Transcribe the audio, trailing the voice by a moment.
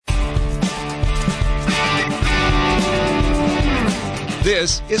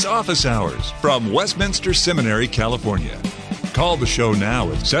This is Office Hours from Westminster Seminary, California. Call the show now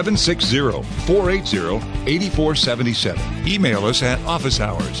at 760-480-8477. Email us at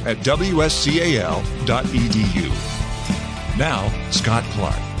officehours@wscal.edu. Now, Scott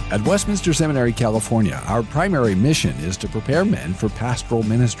Clark. At Westminster Seminary, California, our primary mission is to prepare men for pastoral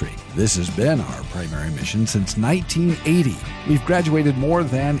ministry. This has been our primary mission since 1980. We've graduated more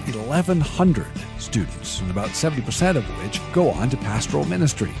than 1,100 students, and about 70% of which go on to pastoral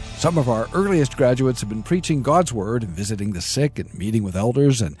ministry. Some of our earliest graduates have been preaching God's Word, visiting the sick, and meeting with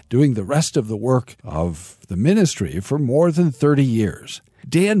elders, and doing the rest of the work of the ministry for more than 30 years.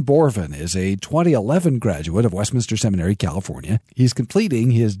 Dan Borvin is a 2011 graduate of Westminster Seminary, California. He's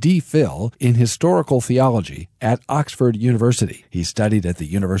completing his D.Phil in historical theology at Oxford University. He studied at the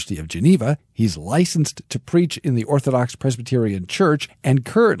University of Geneva. He's licensed to preach in the Orthodox Presbyterian Church and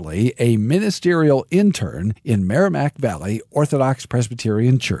currently a ministerial intern in Merrimack Valley Orthodox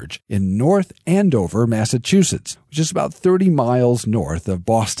Presbyterian Church in North Andover, Massachusetts, which is about 30 miles north of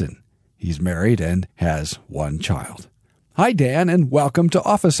Boston. He's married and has one child. Hi, Dan, and welcome to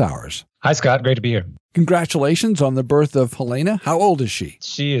Office Hours. Hi, Scott. Great to be here. Congratulations on the birth of Helena. How old is she?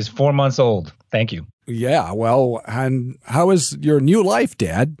 She is 4 months old. Thank you. Yeah, well, and how is your new life,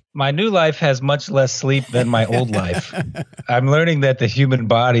 Dad? My new life has much less sleep than my old life. I'm learning that the human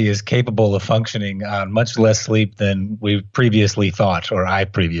body is capable of functioning on much less sleep than we previously thought, or I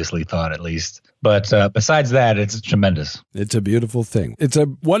previously thought at least. But besides that, it's tremendous. It's a beautiful thing. It's a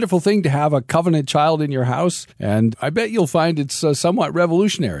wonderful thing to have a covenant child in your house, and I bet you'll find it's somewhat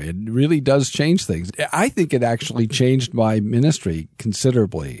revolutionary. It really does change things. I think it actually changed my ministry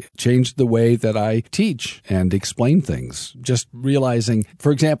considerably, changed the way that I teach and explain things. Just realizing,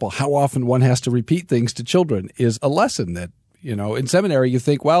 for example, how often one has to repeat things to children is a lesson that, in seminary, you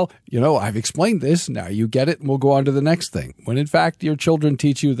think, well, I've explained this, now you get it, and we'll go on to the next thing. When in fact, your children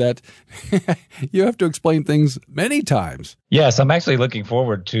teach you that you have to explain things many times. Yes, I'm actually looking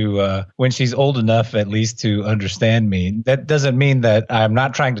forward to when she's old enough, at least, to understand me. That doesn't mean that I'm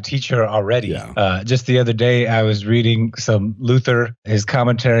not trying to teach her already. Yeah. Just the other day, I was reading some Luther, his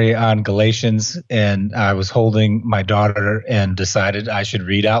commentary on Galatians, and I was holding my daughter and decided I should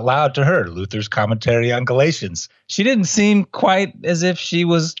read out loud to her Luther's commentary on Galatians. She didn't seem quite as if she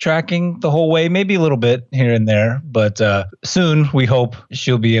was tracking the whole way, maybe a little bit here and there, but soon we hope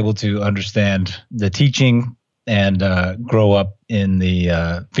she'll be able to understand the teaching and grow up in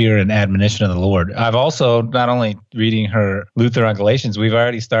the fear and admonition of the Lord. I've also, not only reading her Luther on Galatians, we've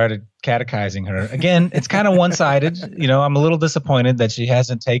already started catechizing her. Again, it's kind of one-sided. I'm a little disappointed that she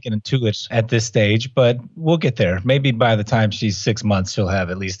hasn't taken to it at this stage, but we'll get there. Maybe by the time she's 6 months, she'll have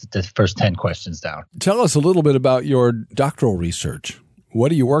at least the first 10 questions down. Tell us a little bit about your doctoral research.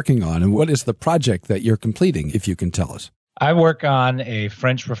 What are you working on, and what is the project that you're completing, if you can tell us? I work on a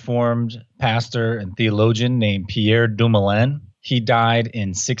French Reformed pastor and theologian named Pierre Dumoulin. He died in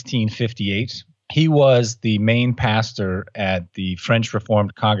 1658. He was the main pastor at the French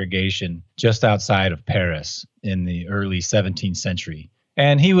Reformed congregation just outside of Paris in the early 17th century.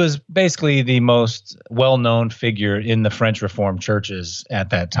 And he was basically the most well-known figure in the French Reformed churches at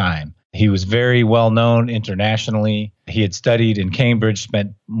that time. He was very well known internationally. He had studied in Cambridge,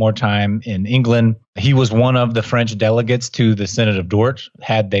 spent more time in England. He was one of the French delegates to the Synod of Dort.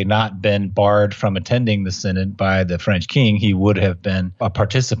 Had they not been barred from attending the synod by the French king, he would have been a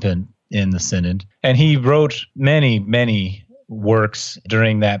participant in the synod. And he wrote many works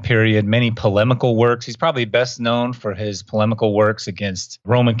during that period, many polemical works. He's probably best known for his polemical works against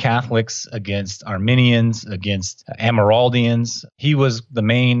Roman Catholics, against Arminians, against Amyraldians. He was the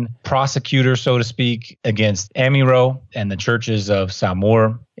main prosecutor, so to speak, against Amyro and the churches of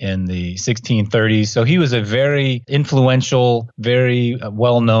Saumur in the 1630s. So he was a very influential, very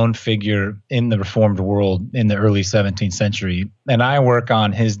well-known figure in the Reformed world in the early 17th century. And I work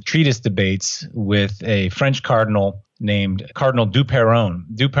on his treatise debates with a French cardinal named Cardinal Duperron.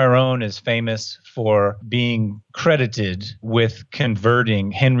 Duperron is famous for being credited with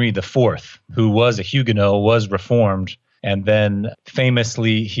converting Henry IV, who was a Huguenot, was Reformed, and then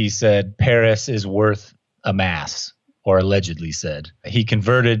famously he said, Paris is worth a mass, or allegedly said. He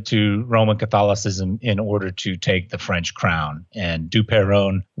converted to Roman Catholicism in order to take the French crown. And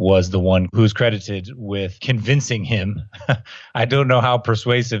Duperron was the one who's credited with convincing him. I don't know how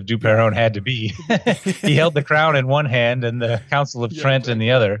persuasive Duperron had to be. He held the crown in one hand and the Council of Trent in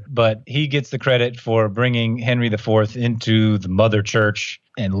the other. But he gets the credit for bringing Henry IV into the mother church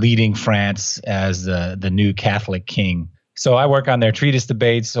and leading France as the new Catholic king. So I work on their treatise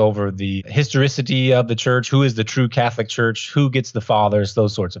debates over the historicity of the church, who is the true Catholic Church, who gets the fathers,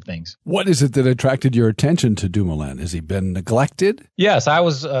 those sorts of things. What is it that attracted your attention to Dumoulin? Has he been neglected? Yes, I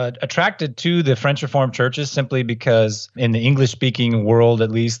was attracted to the French Reformed churches simply because in the English-speaking world,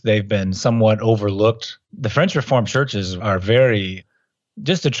 at least, they've been somewhat overlooked. The French Reformed churches are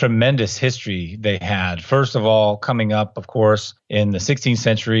just a tremendous history they had. First of all, coming up, of course, in the 16th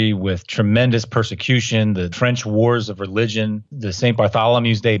century with tremendous persecution, the French Wars of Religion, the St.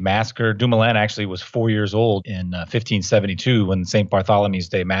 Bartholomew's Day Massacre. Dumoulin actually was 4 years old in 1572 when the St. Bartholomew's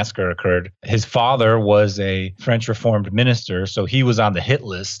Day Massacre occurred. His father was a French Reformed minister, so he was on the hit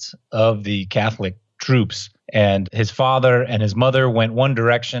list of the Catholic troops. And his father and his mother went one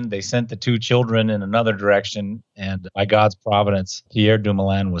direction. They sent the two children in another direction. And by God's providence, Pierre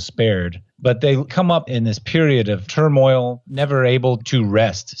Dumoulin was spared. But they come up in this period of turmoil, never able to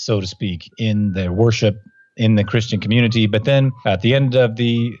rest, so to speak, in their worship in the Christian community. But then at the end of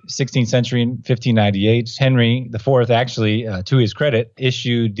the 16th century, in 1598, Henry IV, actually, to his credit,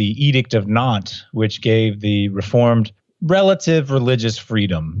 issued the Edict of Nantes, which gave the Reformed relative religious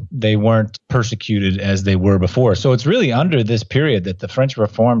freedom. They weren't persecuted as they were before. So it's really under this period that the French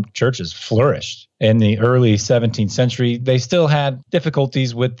Reformed churches flourished. In the early 17th century, they still had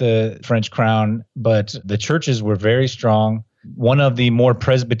difficulties with the French crown, but the churches were very strong. One of the more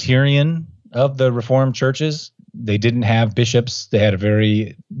Presbyterian of the Reformed churches. They didn't have bishops. They had a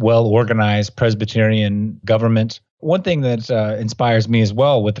very well-organized Presbyterian government. One thing that inspires me as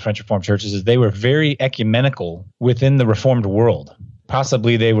well with the French Reformed churches is they were very ecumenical within the Reformed world.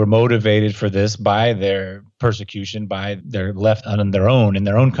 Possibly they were motivated for this by their persecution, by their left on their own in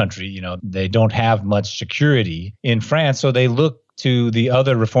their own country. You know, they don't have much security in France, so they look to the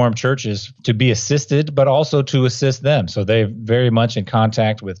other Reformed churches to be assisted, but also to assist them. So they're very much in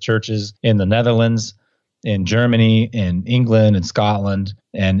contact with churches in the Netherlands, in Germany, in England, and Scotland,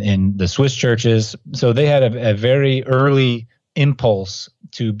 and in the Swiss churches. So they had a very early impulse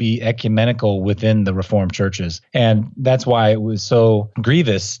to be ecumenical within the Reformed churches. And that's why it was so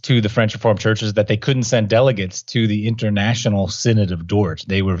grievous to the French Reformed churches that they couldn't send delegates to the International Synod of Dort.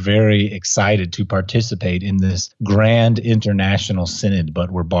 They were very excited to participate in this grand international synod,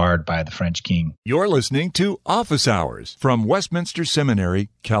 but were barred by the French king. You're listening to Office Hours from Westminster Seminary,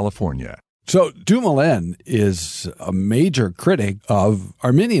 California. So Dumoulin is a major critic of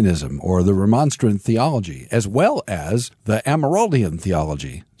Arminianism or the Remonstrant theology, as well as the Amyraldian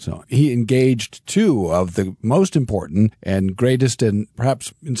theology. So he engaged two of the most important and greatest and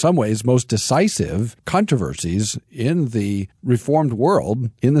perhaps in some ways most decisive controversies in the Reformed world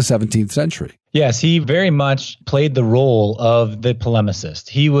in the 17th century. Yes, he very much played the role of the polemicist.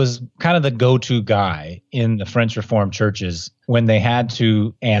 He was kind of the go-to guy in the French Reformed churches when they had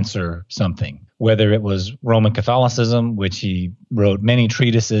to answer something, whether it was Roman Catholicism, which he wrote many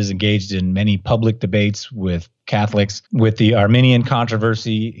treatises, engaged in many public debates with Catholics. With the Arminian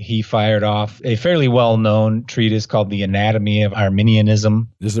controversy, he fired off a fairly well-known treatise called The Anatomy of Arminianism.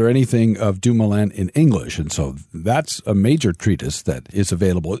 Is there anything of Dumoulin in English? And so that's a major treatise that is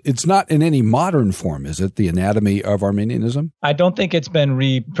available. It's not in any modern form, is it? The Anatomy of Arminianism? I don't think it's been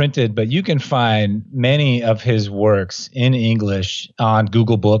reprinted, but you can find many of his works in English on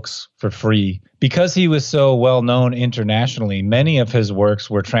Google Books for free. Because he was so well known internationally, many of his works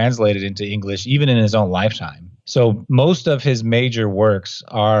were translated into English even in his own lifetime. So most of his major works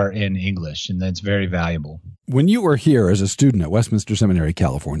are in English, and that's very valuable. When you were here as a student at Westminster Seminary,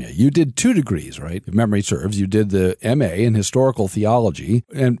 California, you did 2 degrees, right? If memory serves, you did the MA in historical theology.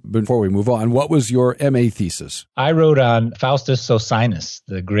 And before we move on, what was your MA thesis? I wrote on Faustus Socinus,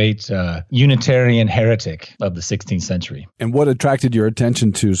 the great Unitarian heretic of the 16th century. And what attracted your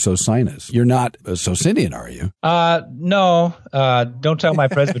attention to Socinus? You're not a Socinian, are you? No, don't tell my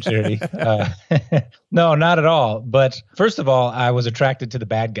presbytery. No, not at all. But first of all, I was attracted to the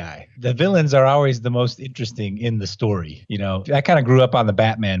bad guy. The villains are always the most interesting in the story. You know, I kind of grew up on the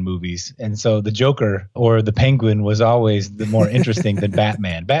Batman movies. And so the Joker or the Penguin was always the more interesting than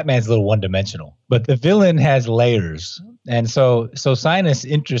Batman. Batman's a little one-dimensional. But the villain has layers. And so Socinus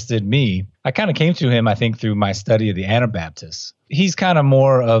interested me. I kind of came to him, I think, through my study of the Anabaptists. He's kind of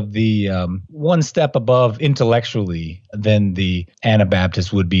more of the one step above intellectually than the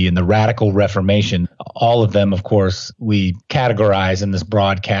Anabaptists would be in the Radical Reformation. All of them, of course, we categorize in this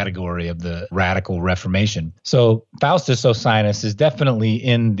broad category of the Radical Reformation. So Faustus Socinus is definitely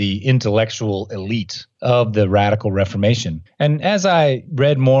in the intellectual elite of the Radical Reformation. And as I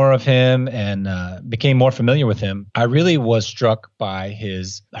read more of him and became more familiar with him, I really was struck by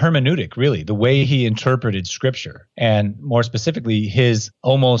his hermeneutic, really, the way he interpreted Scripture, and more specifically, his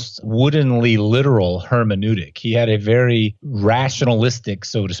almost woodenly literal hermeneutic. He had a very rationalistic,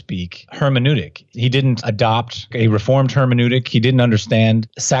 so to speak, hermeneutic. He didn't adopt a Reformed hermeneutic. He didn't understand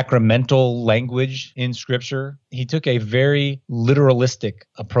sacramental language in Scripture. He took a very literalistic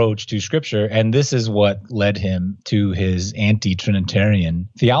approach to Scripture, and this is what led him to his anti-Trinitarian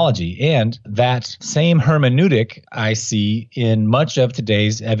theology. And that same hermeneutic I see in much of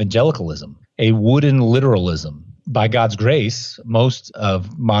today's evangelicalism, a wooden literalism. By God's grace, most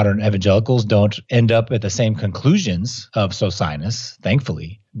of modern evangelicals don't end up at the same conclusions of Socinus,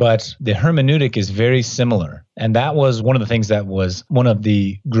 thankfully. But the hermeneutic is very similar. And that was one of the things that was one of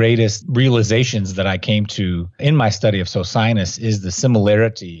the greatest realizations that I came to in my study of Socinus, is the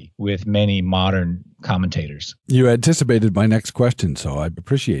similarity with many modern commentators. You anticipated my next question, so I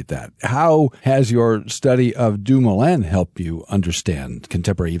appreciate that. How has your study of Dumoulin helped you understand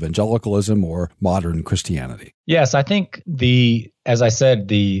contemporary evangelicalism or modern Christianity? Yes, I think as I said,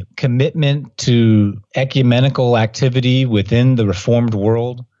 the commitment to ecumenical activity within the Reformed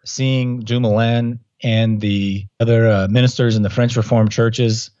world, seeing Dumoulin and the other ministers in the French Reformed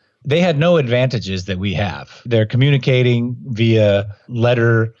churches, they had no advantages that we have. They're communicating via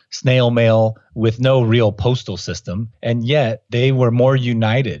letter, snail mail, with no real postal system. And yet they were more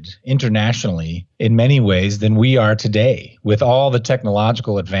united internationally in many ways than we are today, with all the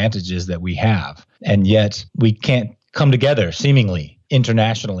technological advantages that we have. And yet we can't come together seemingly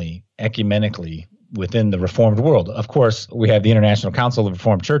internationally, ecumenically, within the Reformed world. Of course, we have the International Council of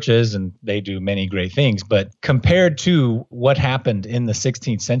Reformed Churches, and they do many great things. But compared to what happened in the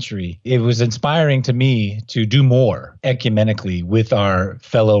 16th century, it was inspiring to me to do more ecumenically with our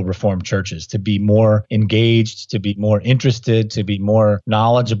fellow Reformed churches, to be more engaged, to be more interested, to be more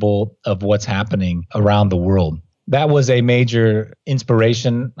knowledgeable of what's happening around the world. That was a major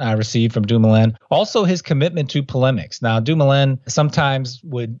inspiration I received from Dumoulin. Also, his commitment to polemics. Now, Dumoulin sometimes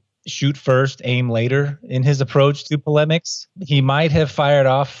would shoot first, aim later in his approach to polemics. He might have fired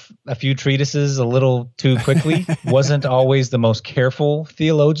off a few treatises a little too quickly, wasn't always the most careful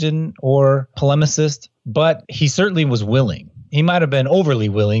theologian or polemicist, but he certainly was willing. He might have been overly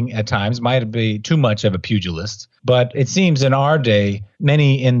willing at times, might be too much of a pugilist. But it seems in our day,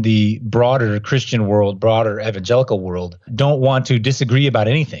 many in the broader Christian world, broader evangelical world, don't want to disagree about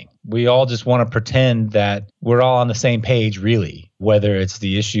anything. We all just want to pretend that we're all on the same page, really, whether it's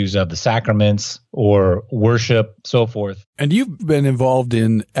the issues of the sacraments or worship, so forth. And you've been involved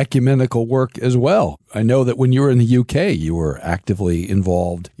in ecumenical work as well. I know that when you were in the UK, you were actively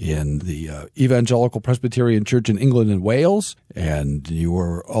involved in the Evangelical Presbyterian Church in England and Wales, and you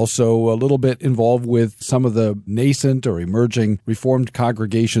were also a little bit involved with some of the nascent or emerging Reformed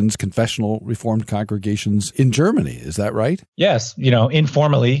congregations, confessional Reformed congregations in Germany. Is that right? Yes.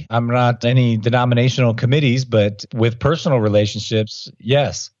 Informally, I'm not any denominational committees, but with personal relationships,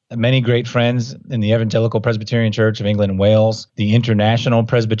 yes. Many great friends in the Evangelical Presbyterian Church of England and Wales, the International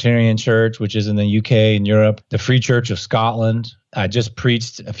Presbyterian Church, which is in the UK and Europe, the Free Church of Scotland. I just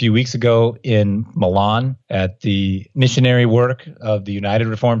preached a few weeks ago in Milan at the missionary work of the United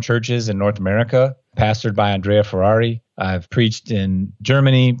Reformed Churches in North America, pastored by Andrea Ferrari. I've preached in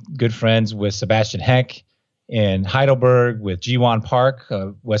Germany, good friends with Sebastian Heck, in Heidelberg with Jiwan Park,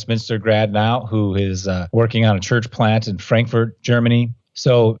 a Westminster grad now, who is working on a church plant in Frankfurt, Germany.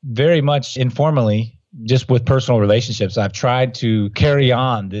 So very much informally, just with personal relationships, I've tried to carry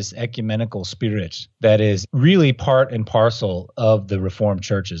on this ecumenical spirit that is really part and parcel of the Reformed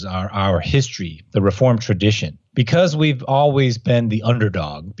churches, our history, the Reformed tradition. Because we've always been the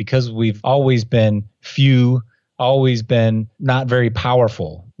underdog, because we've always been few, always been not very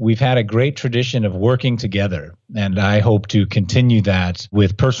powerful, we've had a great tradition of working together. And I hope to continue that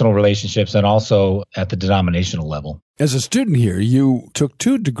with personal relationships and also at the denominational level. As a student here, you took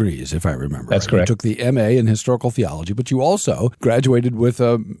 2 degrees, if I remember. That's correct. You took the MA in Historical Theology, but you also graduated with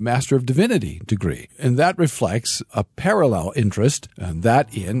a Master of Divinity degree. And that reflects a parallel interest, and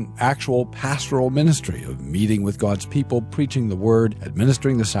that in actual pastoral ministry of meeting with God's people, preaching the word,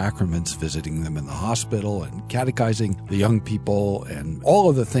 administering the sacraments, visiting them in the hospital, and catechizing the young people, and all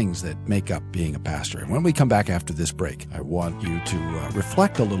of the things that make up being a pastor. And when we come back after this break, I want you to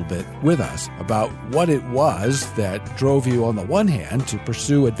reflect a little bit with us about what it was that drove you, on the one hand, to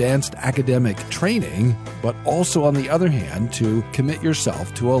pursue advanced academic training, but also, on the other hand, to commit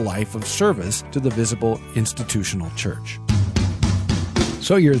yourself to a life of service to the visible institutional church.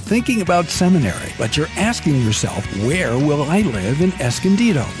 So you're thinking about seminary, but you're asking yourself, where will I live in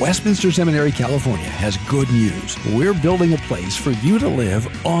Escondido? Westminster Seminary, California has good news. We're building a place for you to live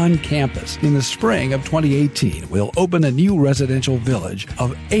on campus. In the spring of 2018, we'll open a new residential village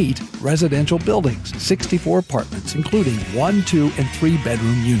of 8 residential buildings, 64 apartments, including 1, 2, and 3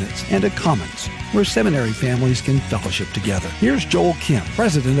 bedroom units, and a commons where seminary families can fellowship together. Here's Joel Kim,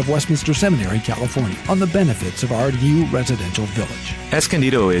 president of Westminster Seminary, California, on the benefits of our new residential village.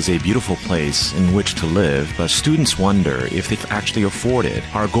 Escondido is a beautiful place in which to live, but students wonder if they can actually afford it.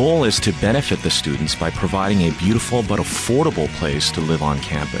 Our goal is to benefit the students by providing a beautiful but affordable place to live on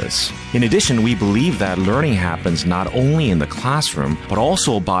campus. In addition, we believe that learning happens not only in the classroom, but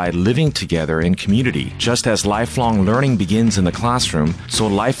also by living together in community. Just as lifelong learning begins in the classroom, so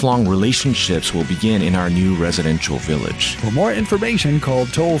lifelong relationships will begin in our new residential village. For more information, call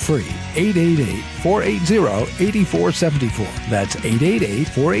toll-free 888-480-8474. That's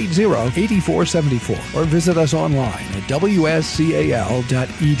 888-480-8474. Or visit us online at wscal.edu.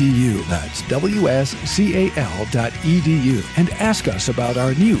 That's wscal.edu. And ask us about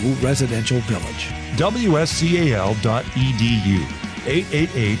our new residential village. wscal.edu.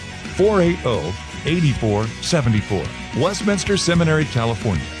 888-480-8474. Westminster Seminary,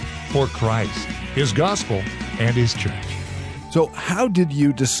 California. For Christ, His gospel, and His church. So how did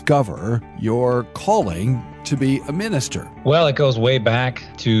you discover your calling to be a minister? Well, it goes way back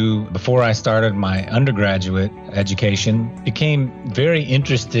to before I started my undergraduate education. Became very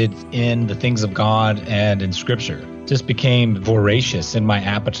interested in the things of God and in Scripture. Just became voracious in my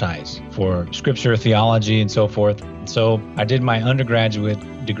appetite for Scripture, theology, and so forth. So I did my undergraduate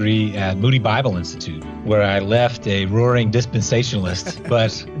degree at Moody Bible Institute, where I left a roaring dispensationalist,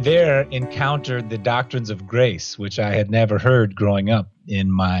 but there encountered the doctrines of grace, which I had never heard growing up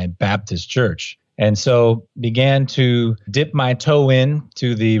in my Baptist church. And so began to dip my toe in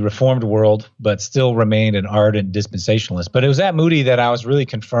to the Reformed world, but still remained an ardent dispensationalist. But it was at Moody that I was really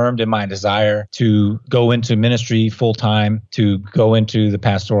confirmed in my desire to go into ministry full time, to go into the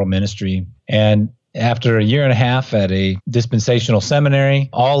pastoral ministry. And after a year and a half at a dispensational seminary,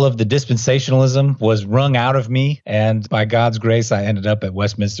 all of the dispensationalism was wrung out of me. And by God's grace, I ended up at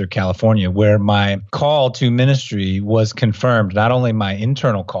Westminster, California, where my call to ministry was confirmed. Not only my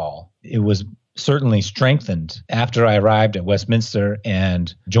internal call, it was certainly strengthened after I arrived at Westminster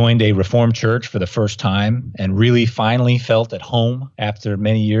and joined a Reformed church for the first time and really finally felt at home. After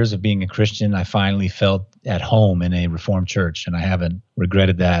many years of being a Christian, I finally felt at home in a Reformed church, and I haven't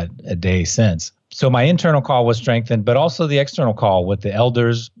regretted that a day since. So my internal call was strengthened, but also the external call with the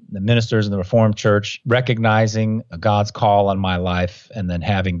elders, the ministers in the Reformed Church, recognizing God's call on my life and then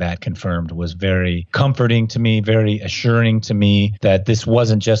having that confirmed was very comforting to me, very assuring to me that this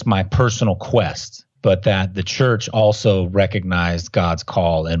wasn't just my personal quest, but that the church also recognized God's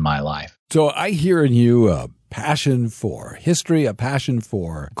call in my life. So I hear in you a passion for history, a passion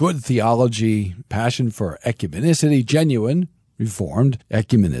for good theology, passion for ecumenicity, genuine Reformed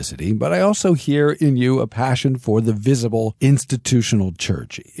ecumenicity, but I also hear in you a passion for the visible institutional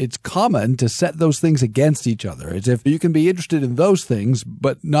church. It's common to set those things against each other, as if you can be interested in those things,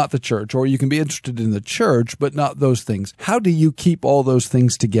 but not the church, or you can be interested in the church, but not those things. How do you keep all those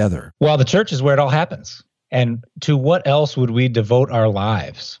things together? Well, the church is where it all happens. And to what else would we devote our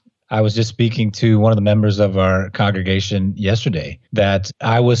lives? I was just speaking to one of the members of our congregation yesterday that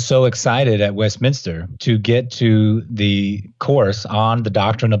I was so excited at Westminster to get to the course on the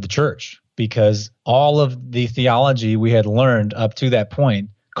doctrine of the church, because all of the theology we had learned up to that point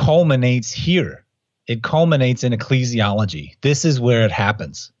culminates here. It culminates in ecclesiology. This is where it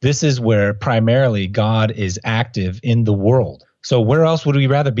happens. This is where primarily God is active in the world. So where else would we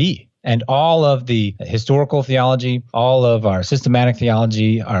rather be? And all of the historical theology, all of our systematic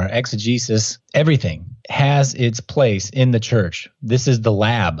theology, our exegesis, everything has its place in the church. This is the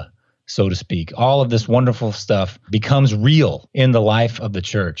lab, so to speak. All of this wonderful stuff becomes real in the life of the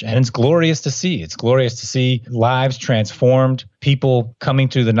church. And it's glorious to see. It's glorious to see lives transformed, people coming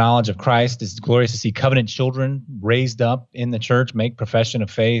to the knowledge of Christ. It's glorious to see covenant children raised up in the church, make profession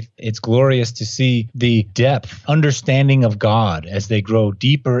of faith. It's glorious to see the depth, understanding of God as they grow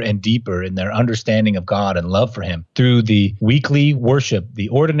deeper and deeper in their understanding of God and love for Him through the weekly worship, the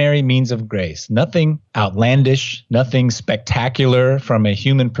ordinary means of grace. Nothing outlandish, nothing spectacular from a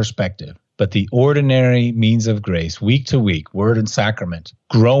human perspective, but the ordinary means of grace, week to week, word and sacrament,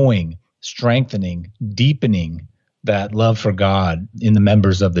 growing, strengthening, deepening that love for God in the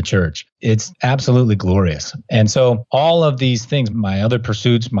members of the church. It's absolutely glorious. And so all of these things, my other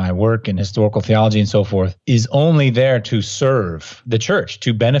pursuits, my work in historical theology and so forth, is only there to serve the church,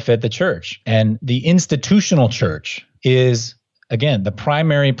 to benefit the church. And the institutional church is again, the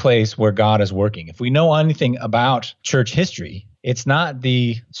primary place where God is working. If we know anything about church history, it's not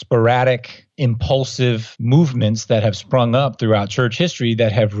the sporadic, impulsive movements that have sprung up throughout church history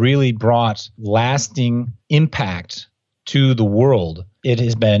that have really brought lasting impact to the world. It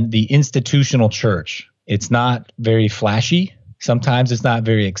has been the institutional church. It's not very flashy. Sometimes it's not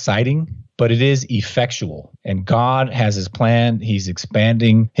very exciting, but it is effectual. And God has his plan. He's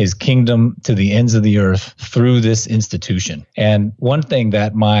expanding his kingdom to the ends of the earth through this institution. And one thing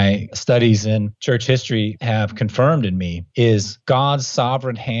that my studies in church history have confirmed in me is God's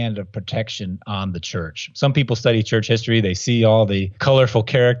sovereign hand of protection on the church. Some people study church history. They see all the colorful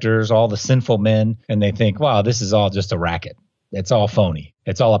characters, all the sinful men, and they think, wow, this is all just a racket. It's all phony.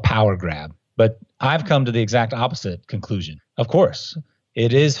 It's all a power grab. But I've come to the exact opposite conclusion. Of course,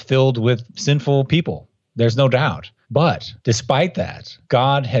 it is filled with sinful people. There's no doubt. But despite that,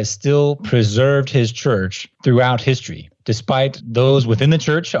 God has still preserved his church throughout history. Despite those within the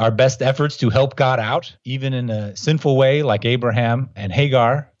church, our best efforts to help God out, even in a sinful way like Abraham and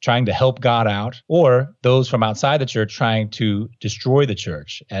Hagar trying to help God out, or those from outside the church trying to destroy the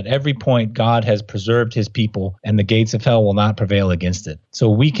church. At every point, God has preserved his people, and the gates of hell will not prevail against it. So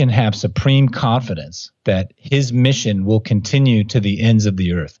we can have supreme confidence that his mission will continue to the ends of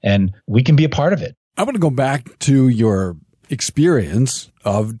the earth, and we can be a part of it. I want to go back to your experience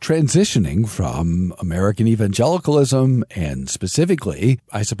of transitioning from American evangelicalism and specifically,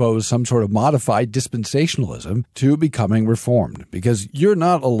 I suppose, some sort of modified dispensationalism to becoming Reformed, because you're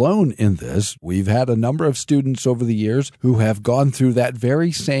not alone in this. We've had a number of students over the years who have gone through that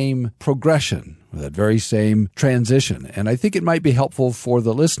very same progression, that very same transition. And I think it might be helpful for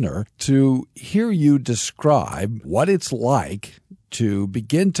the listener to hear you describe what it's like to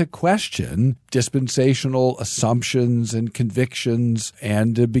begin to question dispensational assumptions and convictions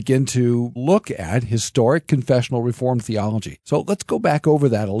and to begin to look at historic confessional Reformed theology. So let's go back over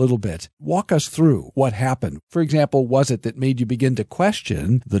that a little bit. Walk us through what happened. For example, was it that made you begin to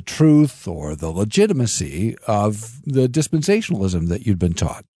question the truth or the legitimacy of the dispensationalism that you'd been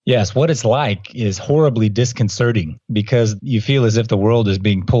taught? Yes, what it's like is horribly disconcerting because you feel as if the world is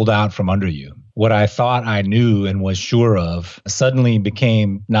being pulled out from under you. What I thought I knew and was sure of suddenly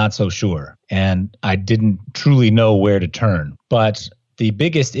became not so sure, and I didn't truly know where to turn. But the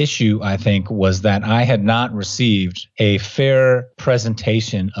biggest issue, I think, was that I had not received a fair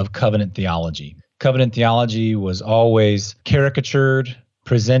presentation of covenant theology. Covenant theology was always caricatured,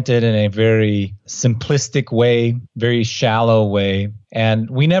 presented in a very simplistic way, very shallow way, and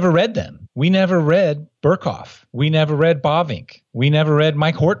we never read them. We never read Berkhoff. We never read Bavinck. We never read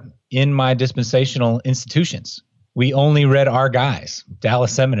Mike Horton in my dispensational institutions. We only read our guys,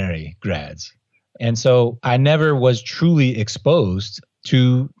 Dallas Seminary grads. And so I never was truly exposed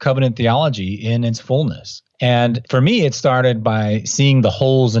to covenant theology in its fullness. And for me, it started by seeing the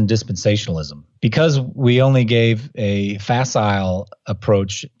holes in dispensationalism. Because we only gave a facile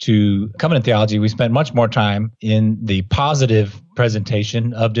approach to covenant theology, we spent much more time in the positive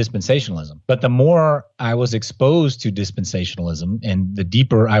presentation of dispensationalism. But the more I was exposed to dispensationalism and the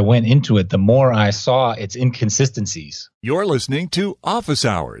deeper I went into it, the more I saw its inconsistencies. You're listening to Office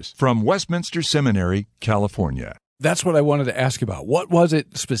Hours from Westminster Seminary, California. That's what I wanted to ask about. What was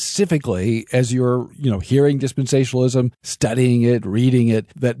it specifically as you're, hearing dispensationalism, studying it, reading it,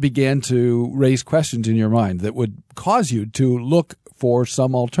 that began to raise questions in your mind that would cause you to look for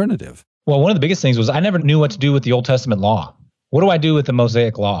some alternative? Well, one of the biggest things was I never knew what to do with the Old Testament law. What do I do with the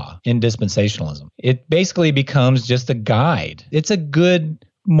Mosaic Law in dispensationalism? It basically becomes just a guide. It's a good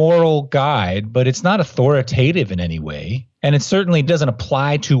moral guide, but it's not authoritative in any way. And it certainly doesn't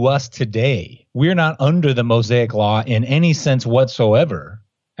apply to us today. We're not under the Mosaic Law in any sense whatsoever,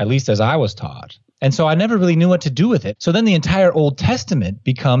 at least as I was taught. And so I never really knew what to do with it. So then the entire Old Testament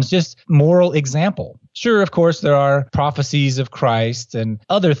becomes just moral example. Sure, of course, there are prophecies of Christ and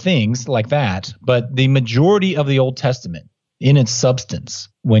other things like that, but the majority of the Old Testament in its substance,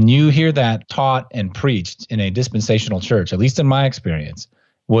 when you hear that taught and preached in a dispensational church, at least in my experience,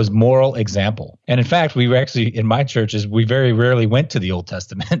 was moral example. And in fact, we were actually, in my churches, we very rarely went to the Old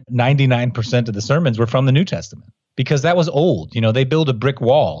Testament. 99% of the sermons were from the New Testament because that was old. They built a brick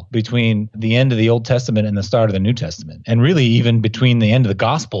wall between the end of the Old Testament and the start of the New Testament, and really even between the end of the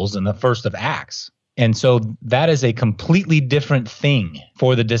Gospels and the first of Acts. And so that is a completely different thing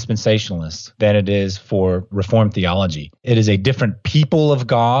for the dispensationalists than it is for Reformed theology. It is a different people of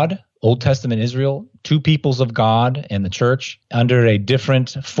God, Old Testament Israel, two peoples of God and the church under a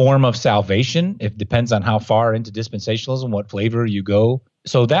different form of salvation. It depends on how far into dispensationalism, what flavor you go.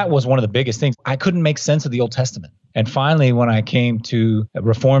 So that was one of the biggest things. I couldn't make sense of the Old Testament. And finally, when I came to a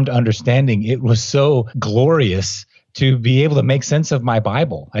Reformed understanding, it was so glorious to be able to make sense of my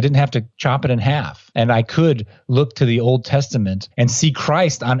Bible. I didn't have to chop it in half. And I could look to the Old Testament and see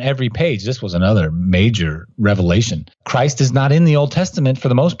Christ on every page. This was another major revelation. Christ is not in the Old Testament for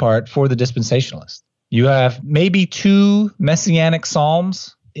the most part for the dispensationalist. You have maybe 2 messianic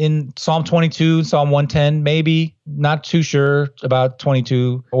psalms in Psalm 22, Psalm 110, maybe, not too sure about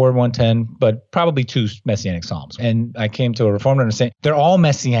 22 or 110, but probably 2 messianic psalms. And I came to a Reformed understanding they're all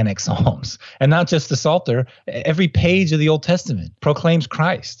messianic psalms, and not just the Psalter. Every page of the Old Testament proclaims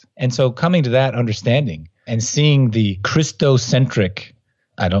Christ. And so coming to that understanding and seeing the Christocentric,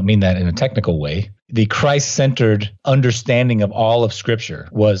 I don't mean that in a technical way, the Christ-centered understanding of all of Scripture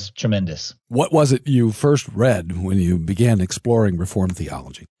was tremendous. What was it you first read when you began exploring Reformed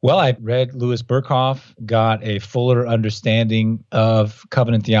theology? Well, I read Louis Berkhoff, got a fuller understanding of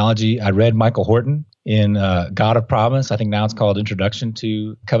covenant theology. I read Michael Horton in God of Promise. I think now it's called Introduction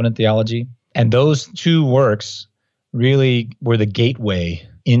to Covenant Theology. And those 2 works really were the gateway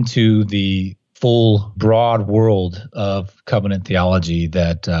into the full, broad world of covenant theology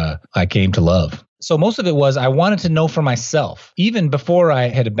that I came to love. So most of it was I wanted to know for myself. Even before I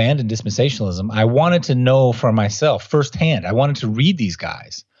had abandoned dispensationalism, I wanted to know for myself firsthand. I wanted to read these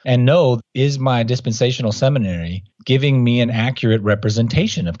guys and know, is my dispensational seminary giving me an accurate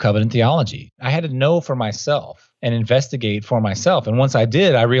representation of covenant theology? I had to know for myself and investigate for myself. And once I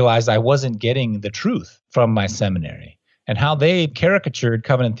did, I realized I wasn't getting the truth from my seminary. And how they caricatured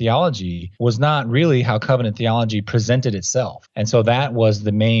covenant theology was not really how covenant theology presented itself. And so that was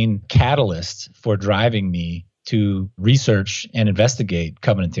the main catalyst for driving me to research and investigate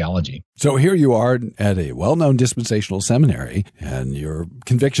covenant theology. So here you are at a well-known dispensational seminary, and your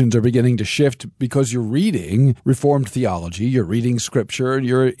convictions are beginning to shift because you're reading Reformed theology, you're reading Scripture,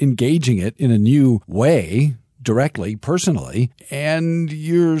 you're engaging it in a new way, directly, personally, and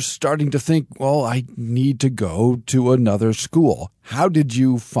you're starting to think, well, I need to go to another school. How did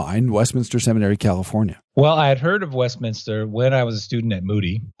you find Westminster Seminary, California? Well, I had heard of Westminster when I was a student at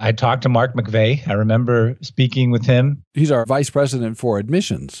Moody. I talked to Mark McVeigh. I remember speaking with him. He's our vice president for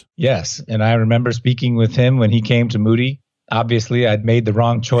admissions. Yes, and I remember speaking with him when he came to Moody. Obviously, I'd made the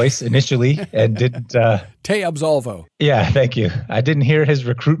wrong choice initially and didn't... Te absolvo. Yeah, thank you. I didn't hear his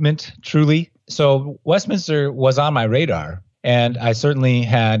recruitment truly. So Westminster was on my radar, and I certainly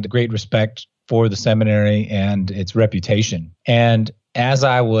had great respect for the seminary and its reputation. And as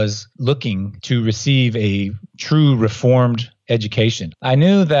I was looking to receive a true Reformed education, I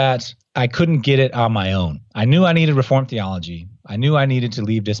knew that I couldn't get it on my own. I knew I needed Reformed theology. I knew I needed to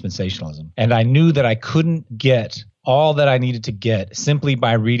leave dispensationalism. And I knew that I couldn't get all that I needed to get simply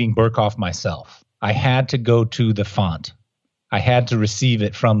by reading Berkhoff myself. I had to go to the font. I had to receive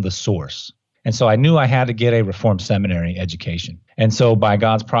it from the source. And so I knew I had to get a Reformed seminary education. And so by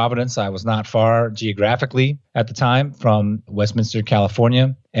God's providence, I was not far geographically at the time from Westminster,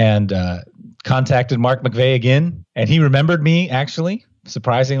 California, and contacted Mark McVeigh again. And he remembered me, actually,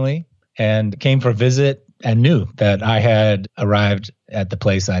 surprisingly, and came for a visit and knew that I had arrived at the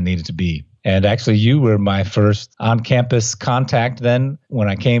place I needed to be. And actually, you were my first on-campus contact then when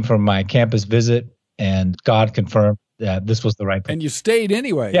I came from my campus visit, and God confirmed that this was the right place. And you stayed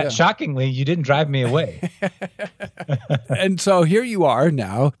anyway. Yeah, shockingly, you didn't drive me away. And so here you are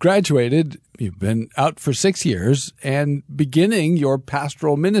now, graduated. You've been out for 6 years and beginning your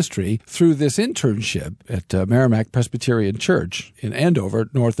pastoral ministry through this internship at Merrimack Presbyterian Church in Andover,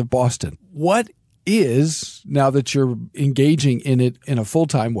 north of Boston. What is, now that you're engaging in it in a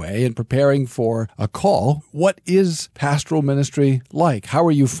full-time way and preparing for a call, what is pastoral ministry like? How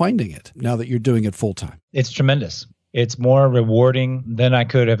are you finding it now that you're doing it full-time? It's tremendous. It's more rewarding than I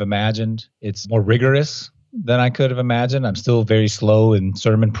could have imagined. It's more rigorous than I could have imagined. I'm still very slow in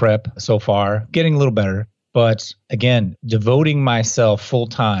sermon prep so far, getting a little better. But again, devoting myself full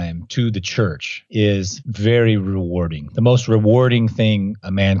time to the church is very rewarding. The most rewarding thing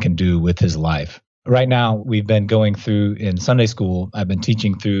a man can do with his life. Right now, we've been going through in Sunday school, I've been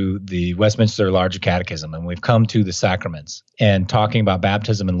teaching through the Westminster Larger Catechism, and we've come to the sacraments and talking about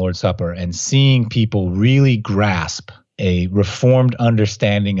baptism and Lord's Supper and seeing people really grasp a Reformed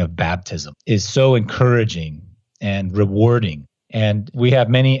understanding of baptism is so encouraging and rewarding. And we have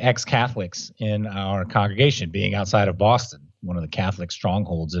many ex-Catholics in our congregation, being outside of Boston, one of the Catholic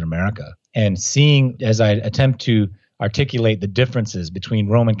strongholds in America, and seeing as I attempt to articulate the differences between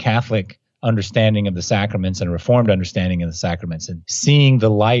Roman Catholic understanding of the sacraments and Reformed understanding of the sacraments, and seeing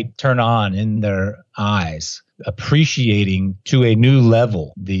the light turn on in their eyes, appreciating to a new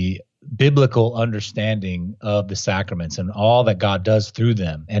level the biblical understanding of the sacraments and all that God does through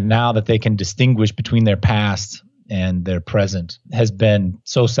them. And now that they can distinguish between their past and they're present has been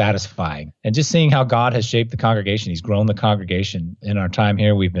so satisfying. And just seeing how God has shaped the congregation, He's grown the congregation. In our time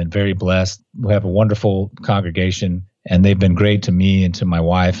here, we've been very blessed. We have a wonderful congregation, and they've been great to me and to my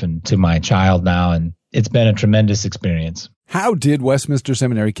wife and to my child now. And it's been a tremendous experience. How did Westminster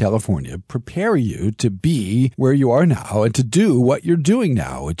Seminary, California prepare you to be where you are now and to do what you're doing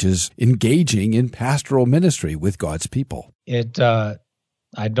now, which is engaging in pastoral ministry with God's people?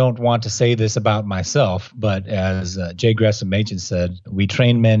 I don't want to say this about myself, but as J. Gresham Machen said, we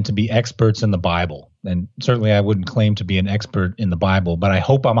train men to be experts in the Bible. And certainly I wouldn't claim to be an expert in the Bible, but I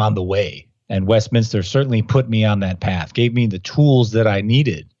hope I'm on the way. And Westminster certainly put me on that path, gave me the tools that I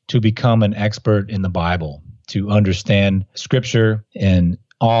needed to become an expert in the Bible, to understand Scripture in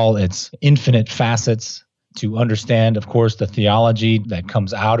all its infinite facets, to understand, of course, the theology that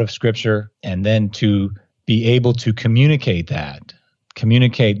comes out of Scripture, and then to be able to communicate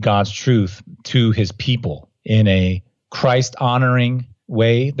God's truth to His people in a Christ-honoring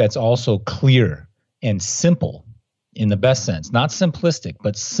way that's also clear and simple in the best sense, not simplistic,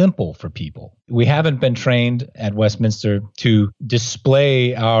 but simple for people. We haven't been trained at Westminster to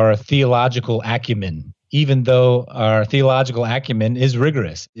display our theological acumen, even though our theological acumen is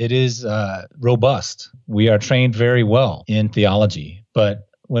rigorous. It is robust. We are trained very well in theology. But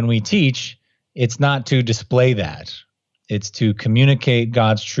when we teach, it's not to display that. It's to communicate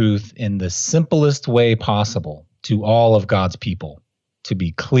God's truth in the simplest way possible to all of God's people, to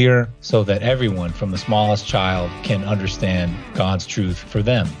be clear so that everyone from the smallest child can understand God's truth for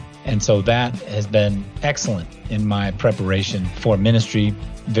them. And so that has been excellent in my preparation for ministry.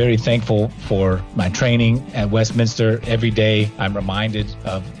 Very thankful for my training at Westminster. Every day I'm reminded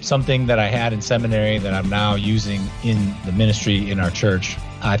of something that I had in seminary that I'm now using in the ministry in our church.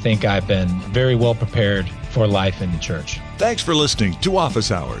 I think I've been very well prepared for life in the church. Thanks for listening to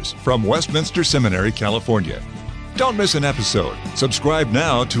Office Hours from Westminster Seminary, California. Don't miss an episode. Subscribe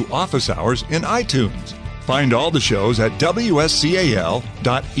now to Office Hours in iTunes. Find all the shows at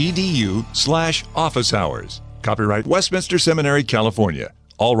wscal.edu/office hours. Copyright Westminster Seminary, California.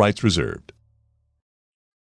 All rights reserved.